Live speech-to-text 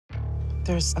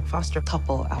There's a foster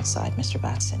couple outside, Mr.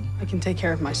 Batson. I can take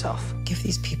care of myself. Give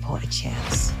these people a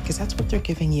chance, because that's what they're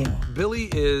giving you. Billy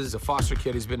is a foster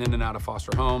kid. He's been in and out of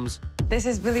foster homes. This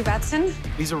is Billy Batson.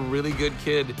 He's a really good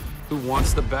kid who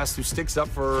wants the best, who sticks up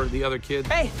for the other kids.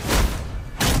 Hey!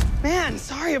 Man,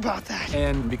 sorry about that.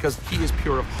 And because he is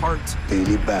pure of heart,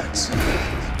 Billy Batson,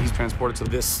 he's transported to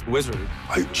this wizard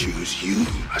I choose you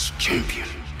as champion.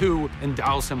 who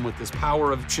endows him with this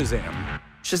power of Shazam.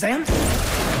 Shazam?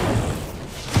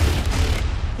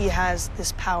 He has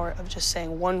this power of just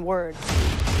saying one word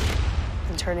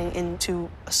and turning into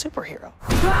a superhero.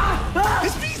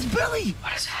 This means Billy!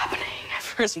 What is happening? At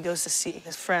first, he goes to see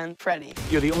his friend, Freddy.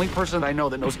 You're the only person I know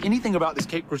that knows anything about this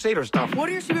Cape Crusader stuff. What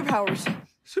are your superpowers?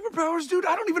 Superpowers, dude?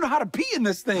 I don't even know how to pee in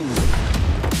this thing.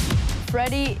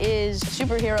 Freddy is a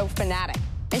superhero fanatic.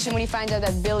 And so when he finds out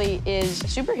that Billy is a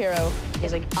superhero,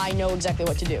 he's like, I know exactly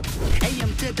what to do.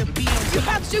 You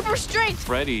have super strength!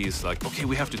 Freddy's like, okay,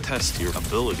 we have to test your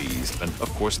abilities. And of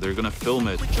course, they're gonna film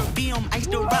it.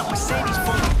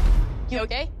 You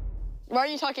okay? Why are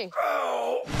you talking?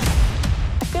 I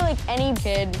feel like any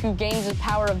kid who gains the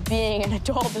power of being an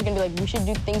adult is gonna be like, we should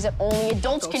do things that only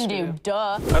adults can do.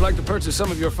 Duh. I'd like to purchase some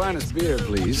of your finest beer,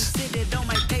 please.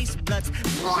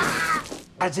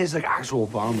 That tastes like actual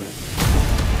vomit.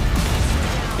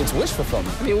 It's wish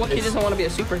fulfillment. I mean, what kid doesn't want to be a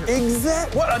superhero?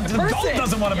 Exactly. What adult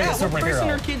doesn't want to be a superhero? What person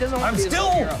or kid doesn't want to be a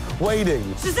superhero? I'm still waiting.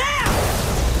 Shazam!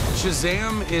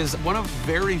 Shazam is one of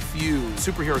very few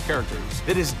superhero characters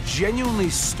that is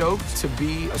genuinely stoked to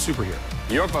be a superhero.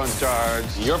 Your phone's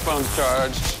charged. Your phone's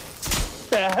charged.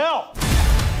 The hell?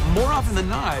 More often than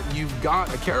not, you've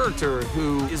got a character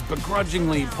who is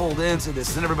begrudgingly pulled into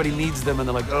this, and everybody needs them, and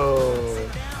they're like, oh,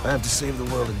 I have to save the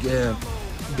world again.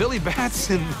 Billy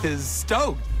Batson is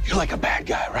stoked. You're like a bad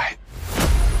guy, right?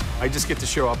 I just get to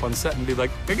show up on set and be like,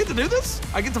 I get to do this?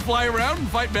 I get to fly around and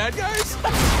fight bad guys?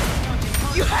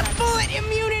 You have bullet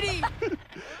immunity!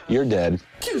 You're dead.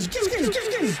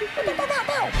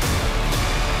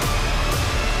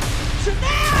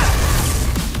 Shazam!